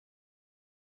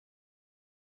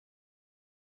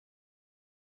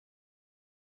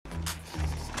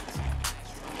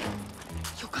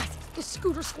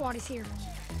Scooter Squad is here.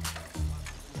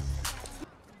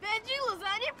 Benji,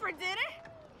 lasagna for dinner?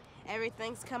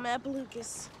 Everything's coming up,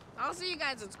 Lucas. I'll see you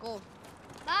guys at school.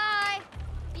 Bye.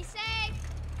 Be safe.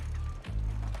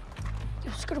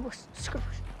 Yo, Scooter Bus,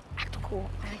 act cool.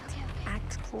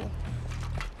 Act cool.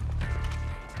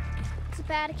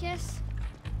 Sabaticus.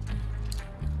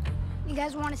 You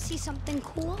guys want to see something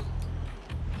cool?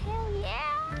 Hell yeah.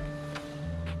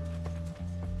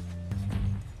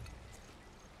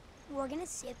 We're gonna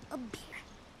sip a beer.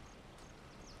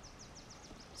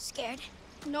 Scared?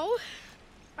 No,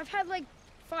 I've had like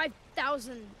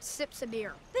 5,000 sips of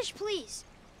beer. Bish, please.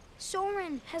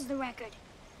 Soren has the record.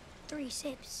 3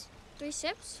 sips. 3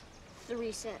 sips?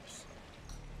 3 sips.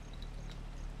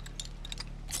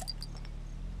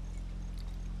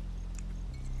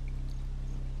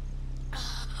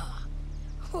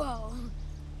 Whoa.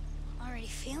 Already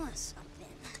feeling something.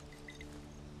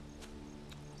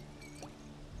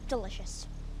 Delicious.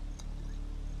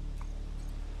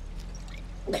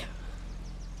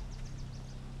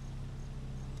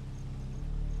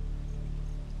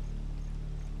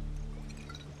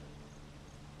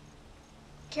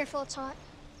 Careful, it's hot.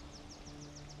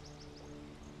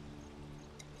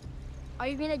 Are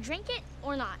you gonna drink it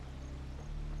or not?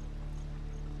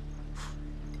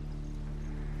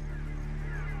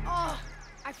 Oh,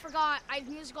 I forgot. I have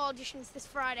musical auditions this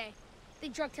Friday. They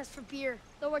drug test for beer.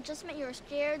 Though I just meant you're a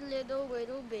scared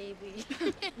little baby.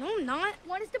 No, I'm not.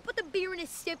 Want us to put the beer in a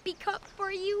sippy cup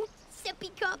for you? Sippy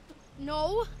cup?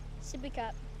 No, Sippy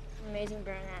cup. Amazing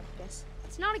burn, Atticus.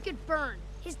 it's not a good burn.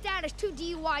 His dad has 2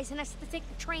 DUIs and has to take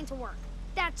the train to work.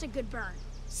 That's a good burn.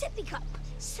 Sippy cup,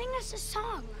 sing us a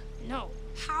song. No.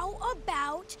 How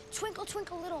about Twinkle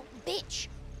Twinkle Little Bitch?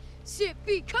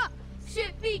 Sippy cup,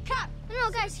 sippy cup.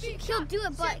 No, guys, he'll do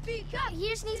it, but Sippy cup, he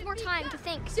just needs more sippy time cup, to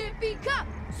think. Sippy cup,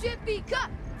 sippy cup,